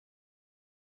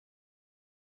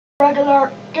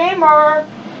Regular gamer.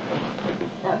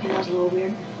 Okay, that was a little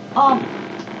weird.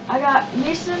 I got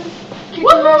Mason Kitchen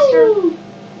Master.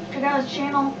 Check out his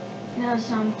channel. He has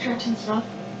some tricks and stuff.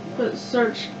 But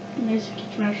search Mason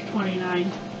Kitchen Master 29.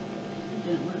 It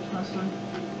didn't work last time.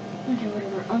 Okay,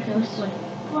 whatever. Okay, let's play.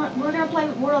 We're gonna play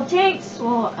World of Tanks.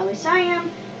 Well, at least I am.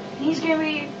 He's gonna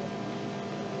be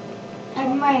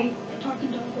having my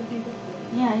Talking to other people.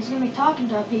 yeah. He's gonna be talking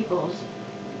to peoples.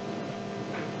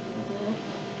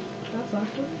 That's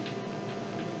awkward.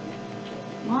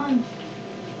 Come on.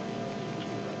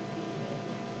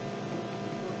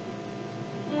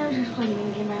 Yeah, I'm just playing a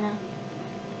mini game right now.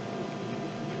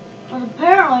 But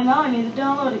apparently now I need the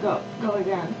download to go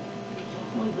again.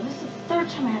 Wait, but this is the third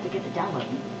time I had to get the download.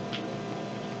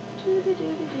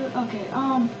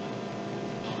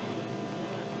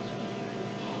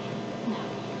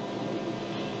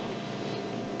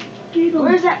 Okay,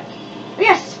 where's that?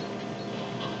 Yes!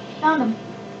 Found him.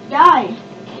 Die!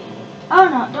 Oh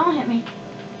no, don't hit me.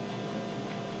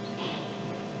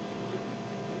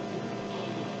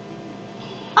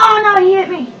 Oh no, he hit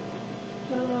me!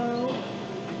 Hello.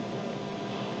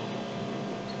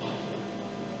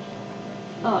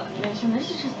 Oh, Mason, this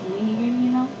is just a mini game,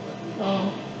 you know?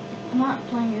 Oh. I'm not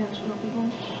playing against real people.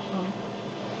 Oh.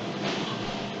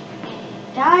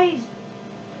 Dies!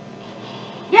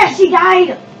 Yes, he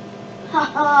died!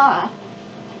 Haha!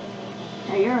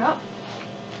 Now you're up.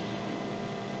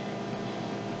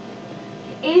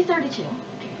 832.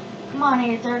 Okay. Come on,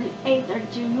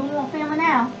 832. You won't fail me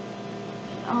now.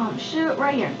 Shoot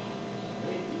right here.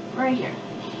 Right here.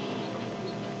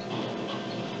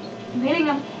 I'm hitting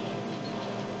him.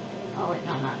 Oh wait,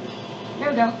 no, I'm not. There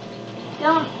we go.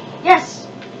 Kill him. Yes!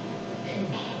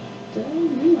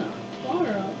 Dang, you are far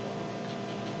up.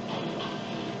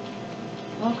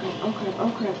 Oh crap, oh crap,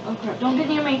 oh crap, oh crap. Don't get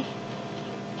near me.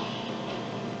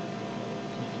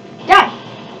 Die!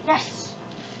 Yes!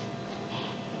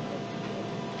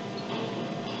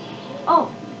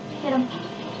 Oh, hit him.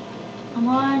 Come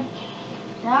on.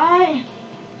 Die!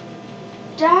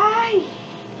 Die!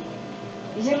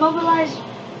 He's immobilized.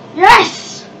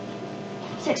 Yes!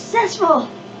 Successful!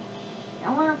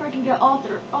 I wonder if I can get all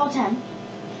 10.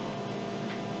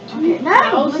 Okay,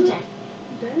 now blue tank.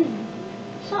 Dang.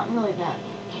 It's not really that.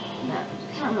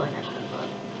 It's not really that good, but.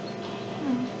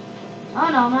 Oh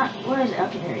no, I'm not. Where is it?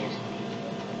 Okay, there he is.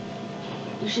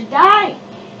 You should die!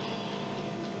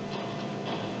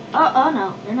 Oh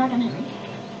no, you're not gonna hit me.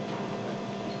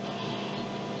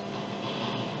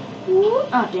 Ooh.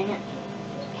 Oh, dang it.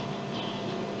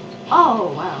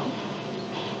 Oh, wow.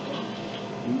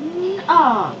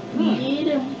 Oh, man. Get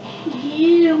him. Get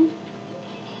him.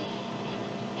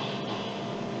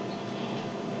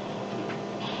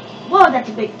 Whoa, that's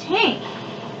a big tank.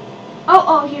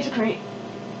 Oh, here's a crate.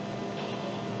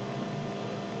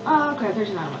 Oh, crap, there's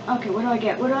another one. Okay, what do I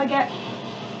get? What do I get?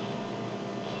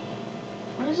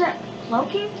 What is that?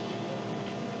 Cloaking?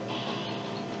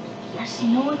 Yes,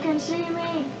 no one can see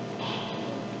me.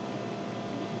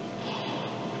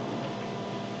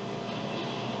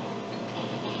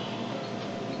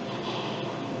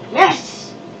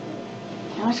 Yes!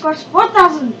 Now I scored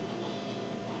 4,000.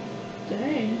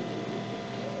 Dang.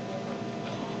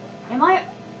 And my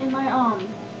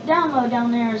download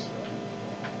down there is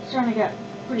starting to get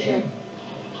pretty good.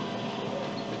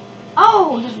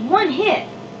 Oh, just one hit.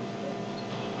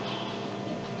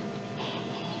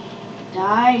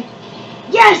 Die.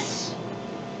 Yes!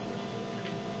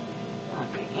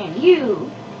 Okay, and you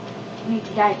need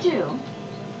to die too.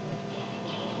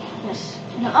 Yes.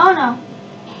 No, oh no.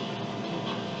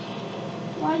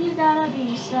 Why you gotta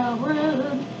be so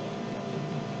rude?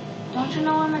 Don't you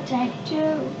know I'm a tank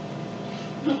too?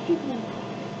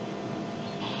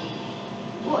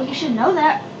 Well, you should know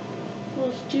that. Well,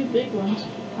 it's two big ones.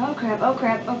 Oh crap, oh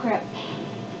crap, oh crap.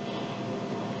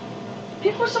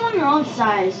 Pick for someone your own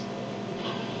size.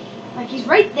 Like, he's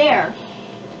right there.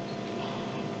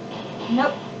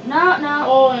 Nope. No, no.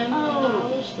 Oh, and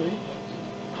there's 3.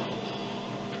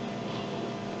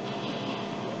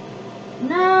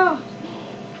 No.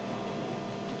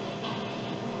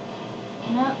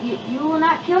 No, you will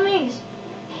not kill me.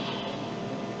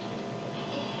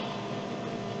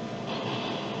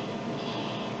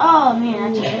 Oh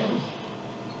man,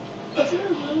 that's a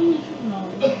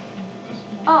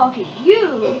Oh, okay,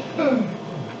 you.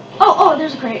 Oh,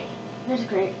 there's a crate. There's a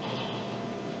crate.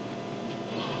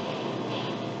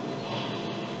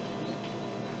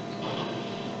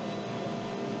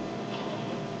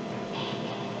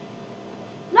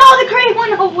 No, the crate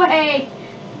went away.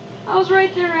 I was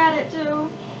right there at it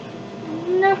too.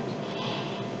 Nope.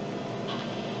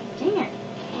 Dang it.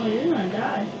 Oh, you're gonna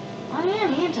die. I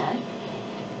am anti.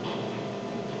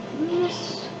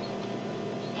 Miss.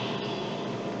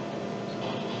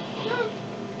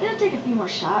 It'll take a few more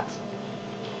shots.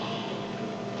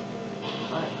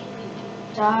 But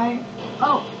die.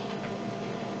 Oh.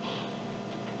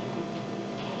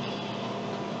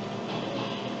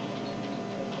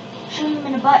 Shoot him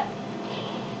in the butt.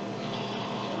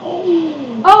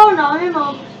 Oh. Oh no.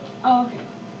 Oh, okay.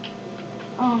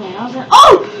 Oh man, I was in.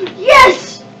 Oh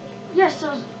yes! Yes,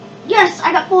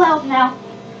 I got full health now.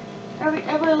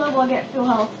 Every level I get full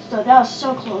health, so that was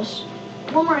so close.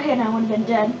 One more hit and I would have been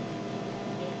dead.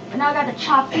 And now I got the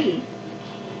chop feed.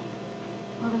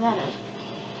 Whatever that is.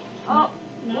 Oh,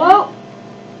 No. whoa!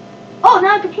 Oh,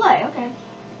 now I can play. Okay.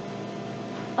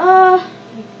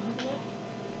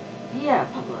 Yeah,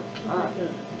 public. Oh,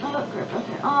 crap.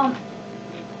 Okay.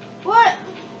 What?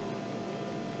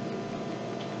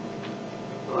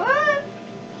 What?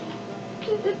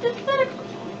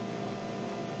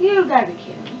 You gotta be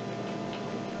kidding me.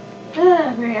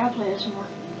 Great, I'll play this more.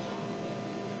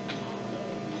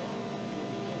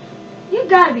 You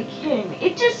gotta be kidding me.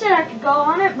 It just said I could go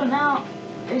on it, but now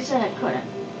it said I couldn't.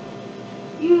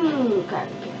 You gotta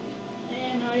be kidding me.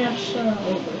 And now you have to start all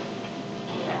over.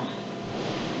 Yeah.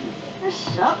 This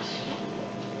sucks.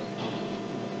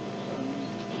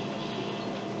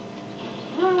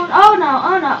 Oh no.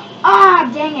 Ah,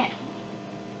 dang it.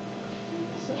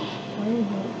 So,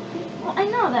 playable. Well, I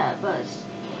know that, but this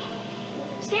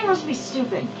game must be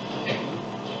stupid.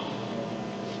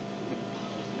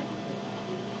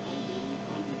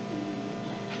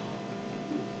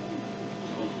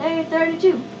 Hey,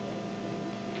 32.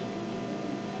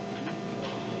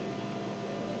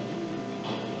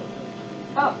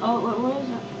 Oh, what is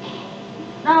that?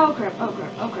 No, crap,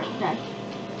 oh crap, dead.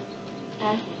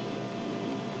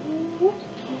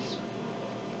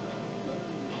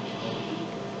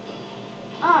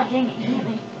 Ah, dang it, he hit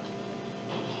me.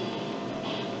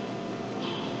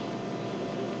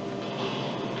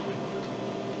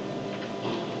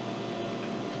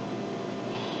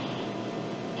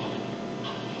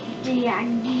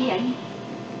 Yeah.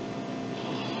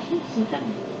 What's that?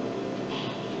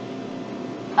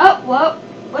 Oh, whoa,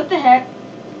 what the heck?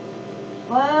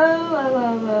 Whoa.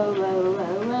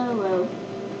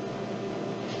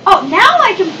 Oh, now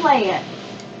I can play it.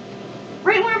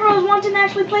 Right whenever I was wanting to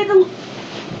actually play the...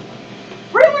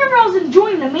 Right whenever I was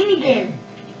enjoying the minigame.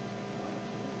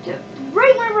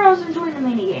 Right whenever I was enjoying the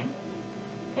minigame.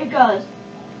 It goes,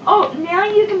 oh, now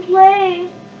you can play.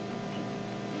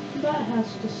 That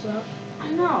has to suck.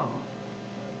 I know.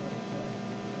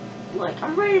 Like,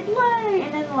 I'm ready to play,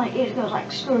 and then like it goes like,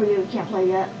 screw you can't play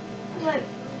yet. I was like,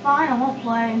 fine, I won't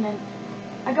play, and then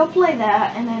I go play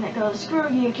that, and then it goes, screw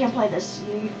you can't play this,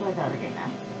 you can play the other game now.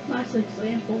 Nice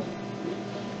example.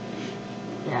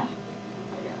 Yeah.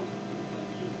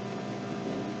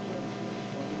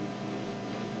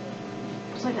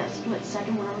 It's like that split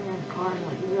second whenever you're in the car and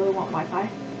like you really want Wi-Fi.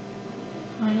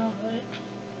 I know, right?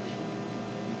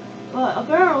 But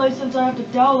apparently since I have to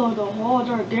download the whole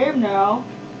entire game now,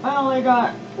 I only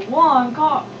got one.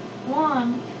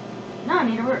 No, I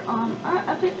need to I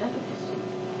picked this.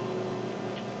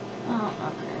 Oh,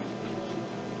 okay.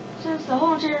 Since the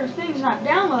whole entire thing's not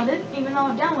downloaded, even though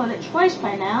I downloaded it twice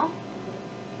by now,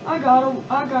 I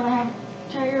gotta have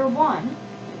Tier 1.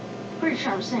 Pretty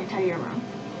sure I'm saying Tier 1.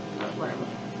 But whatever.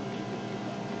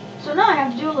 So now I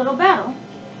have to do a little battle.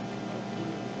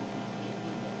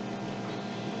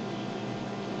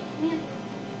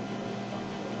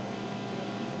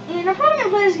 And I'm probably gonna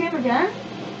play this game again.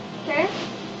 Okay?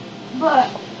 But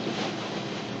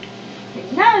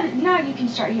now you can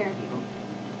start hearing people.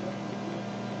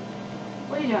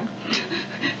 What are you doing?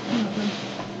 Nothing.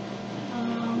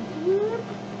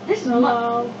 This is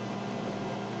Hello.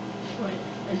 Wait,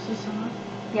 is this on?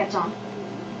 Yeah, it's on.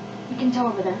 You can tell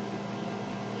over there.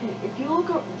 Okay, if you look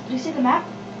up, do you see the map?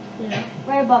 Yeah.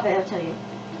 Right above it, it'll tell you.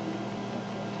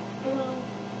 Hello.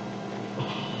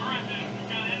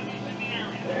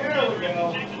 There we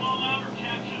go. Take them all out or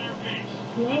capture their base.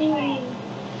 Hello.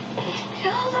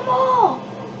 Kill them all!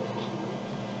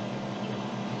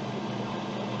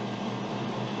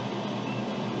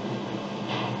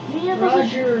 Yeah,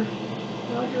 Roger.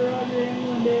 Roger,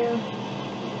 England there.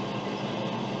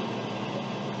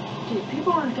 Dude,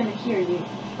 people aren't gonna hear you.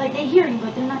 Like, they hear you,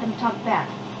 but they're not gonna talk back.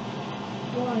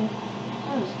 Why?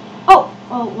 Oh,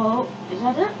 whoa, is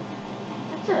that it?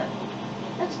 That's it.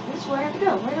 That's where I have to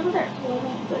go, right over there. Well, I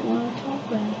don't want to talk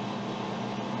then.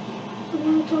 I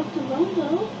want to talk to them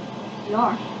though. You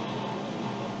are.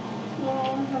 No, I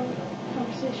want to have a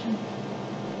conversation.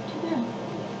 Too bad.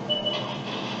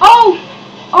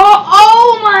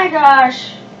 Oh my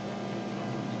gosh!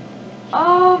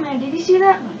 Oh man, did you see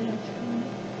that? My dad's coming.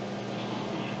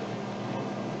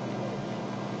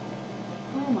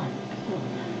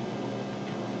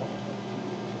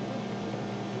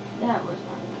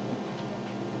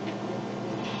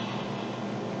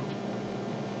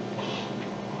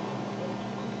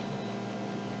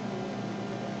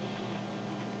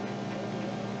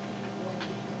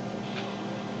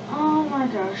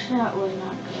 gosh, that was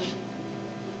not good.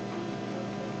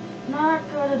 Not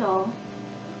good at all.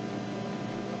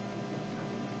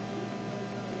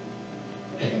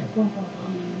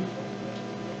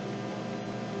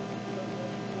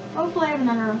 Hopefully I have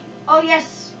another. Oh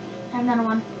yes! I have another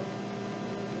one.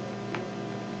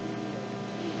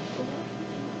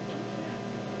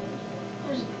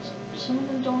 Some of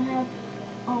them don't have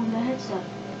the headset.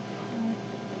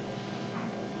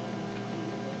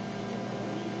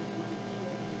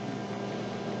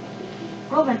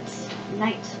 Romance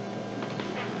night.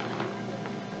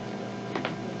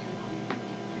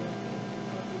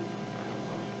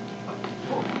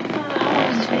 How long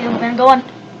has this video been going?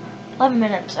 11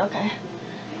 minutes, okay.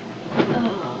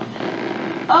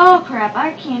 Oh crap,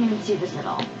 I can't even see this at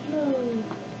all. No.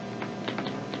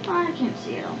 I can't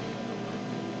see it all.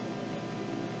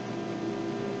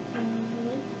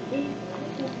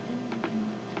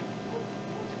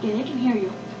 Yeah, they can hear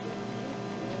you.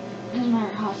 Doesn't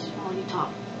matter how small you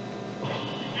talk.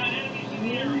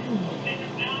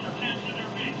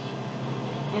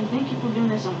 And thank you for doing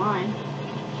this on mine.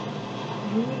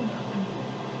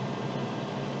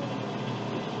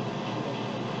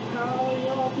 How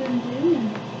y'all been doing?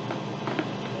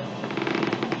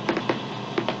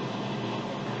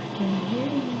 I can hear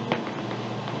you.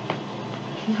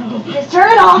 No. Just turn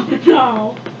it off!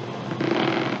 No.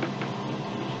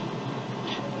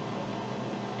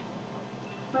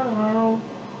 Hello.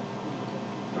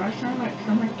 Do I sound like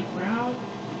Kermit the Frog?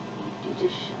 Dude,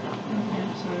 just shut up. Okay,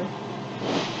 I'm sorry.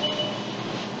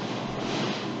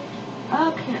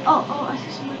 Okay. Oh, I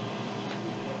see somebody.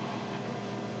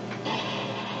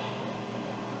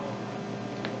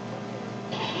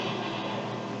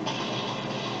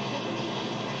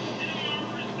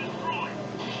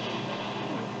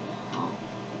 Oh.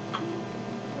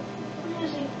 Where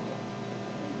is he?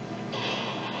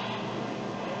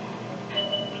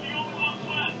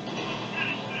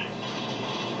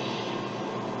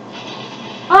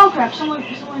 Oh crap, someone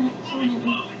hit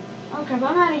me. Oh crap,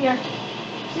 I'm out of here.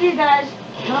 See you guys.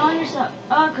 Go on yourself.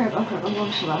 Oh crap, I'm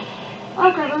going slow.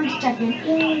 Oh crap, I'm detected.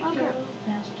 Oh crap.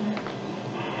 Faster.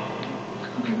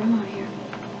 Oh crap, I'm out of here.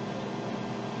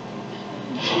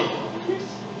 This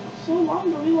so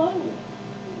long to reload.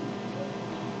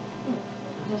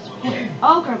 That's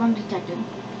oh crap, I'm detected.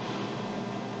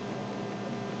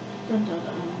 Dun dun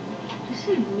dun. Did you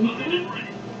say me?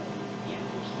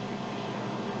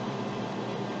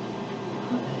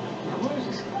 Now where is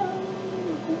this guy?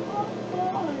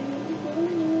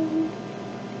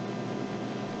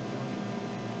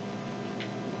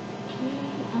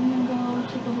 I'm gonna go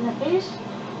take over that base.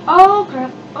 Oh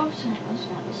crap. Oh snap, oh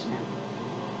snap, oh snap.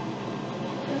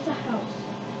 There's a house.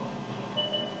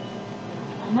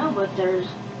 I know, but there's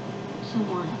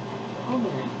someone over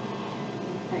there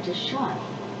that just shot.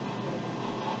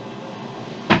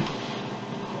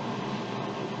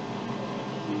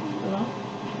 Hello?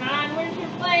 Ron, where's your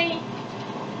plate?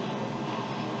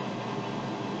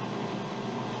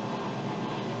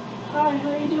 Hi,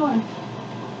 how you doing?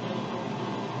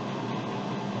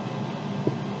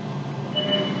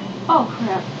 Oh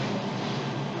crap.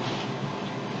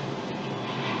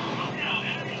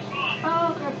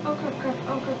 Oh crap, oh crap, crap,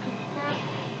 oh crap, crap, crap.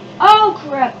 Oh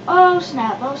crap, oh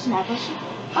snap, oh snap, oh snap.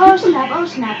 Oh snap, oh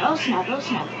snap, oh snap, oh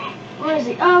snap. Where is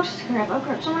he? Oh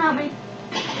crap, someone help me.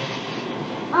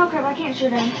 Oh crap, I can't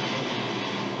shoot him.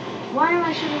 Why am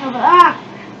I shooting over? Ah!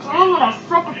 Oh, what a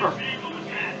sucker.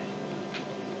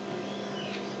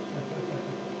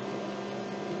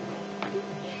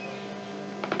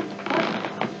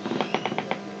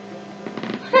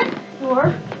 You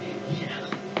were?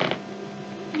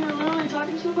 You were literally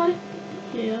talking to somebody?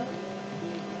 Yeah.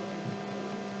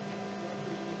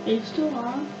 Are you still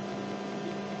on?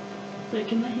 Wait,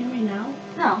 can they hear me now?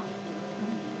 No.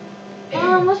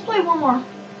 Let's play one more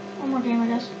game, I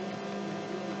guess.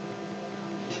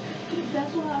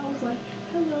 That's why I was like,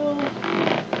 hello,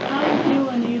 how you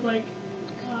doing? You like,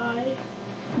 hi,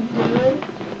 good?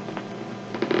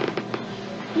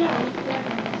 Yeah, I was there.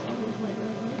 I was like,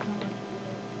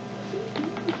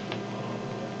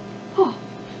 Oh.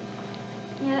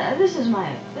 Yeah, this is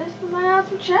my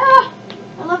awesome chair.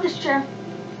 I love this chair.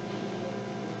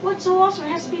 What's so awesome? It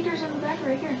has speakers in the back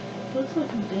right here. looks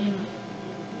like a banana.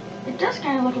 It does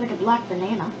kind of look like a black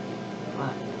banana.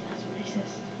 But That's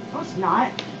racist. no, it's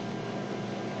not.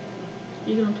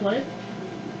 You gonna play?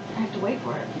 I have to wait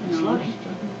for it. It's No, I'm loading. just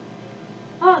joking.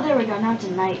 Oh, there we go. Now it's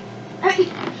in night.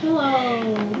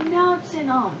 Hello. Now it's in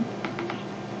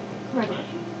regular.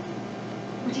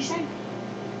 What's he saying?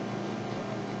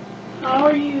 How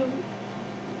are you?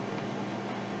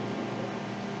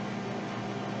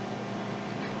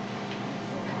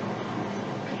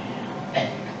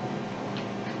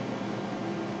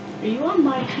 on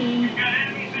my team. We've got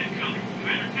enemies incoming.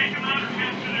 Better take them out or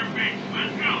capture their base.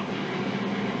 Let's go.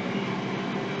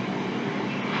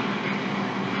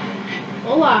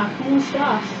 Hola, ¿cómo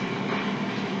estás?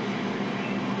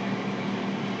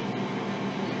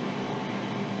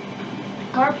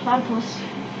 Gar platypus.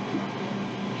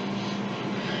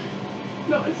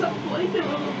 No, it's not blanket.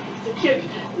 It's a kid.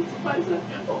 It's a bicep.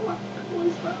 Hola, ¿cómo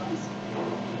estás?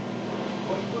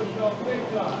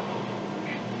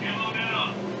 Ammo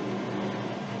down.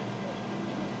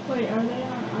 Wait, are they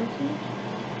on our team?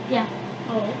 Yeah.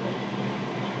 Oh, okay.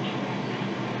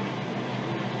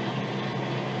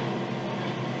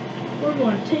 We're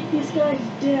going to take these guys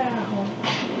down.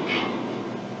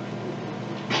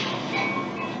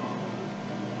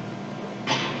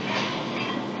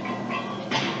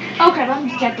 Oh crap, I'm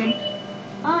detected.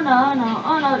 Oh no, oh no,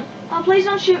 oh no. Oh, please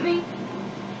don't shoot me.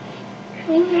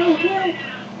 Oh no, help!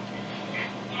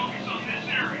 Focus on this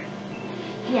area.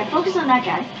 Yeah, focus on that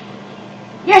guy.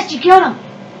 Yes, you killed him.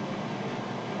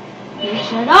 You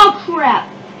should. Oh crap.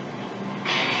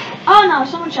 Oh no,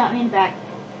 someone shot me in the back.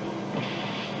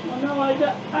 Oh no, I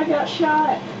got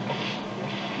shot.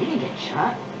 You didn't get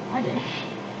shot. I did.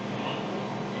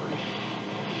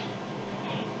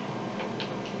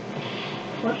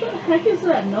 What the heck is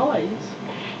that noise?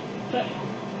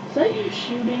 Is that you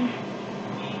shooting?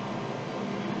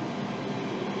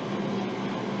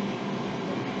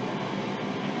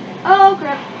 Oh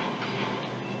crap.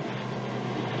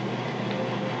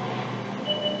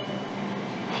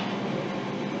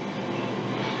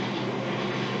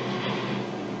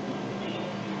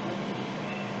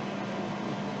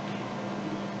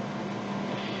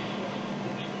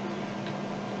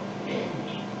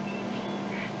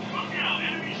 Look out.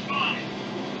 Enemy spotted.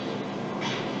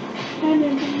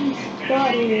 Enemy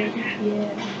spotted.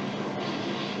 Yeah.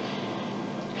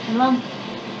 Hello.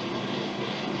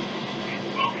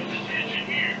 Focus attention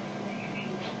here.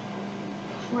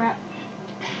 Crap.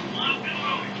 Locked and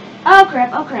loaded. Oh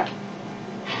crap, oh crap.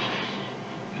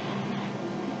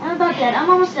 I'm about dead. I'm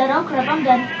almost dead. Oh crap, I'm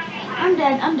dead. I'm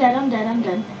dead, I'm dead, I'm dead, I'm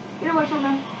dead. Get away from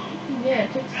me. Yeah,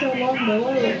 it took so long to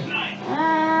load.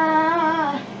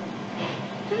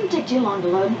 Didn't take too long to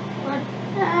load, but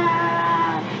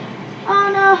oh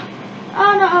no,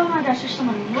 oh no, oh my gosh, there's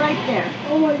someone right there.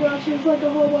 Oh my gosh, there's like a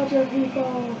whole bunch of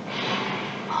people.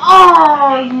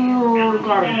 Oh, you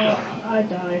gotta go. I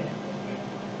died.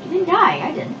 You didn't die,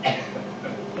 I did.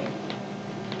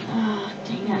 Oh,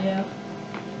 dang it. Yeah.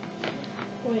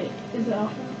 Wait, is it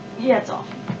off now? Yeah, it's off.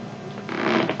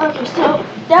 Okay, so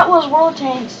that was World of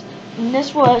Tanks, and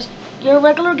this was your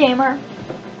regular gamer.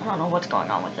 I don't know what's going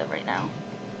on with it right now,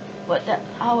 but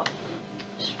I'll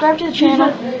subscribe to the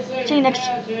channel. See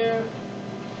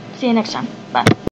you next time. Bye.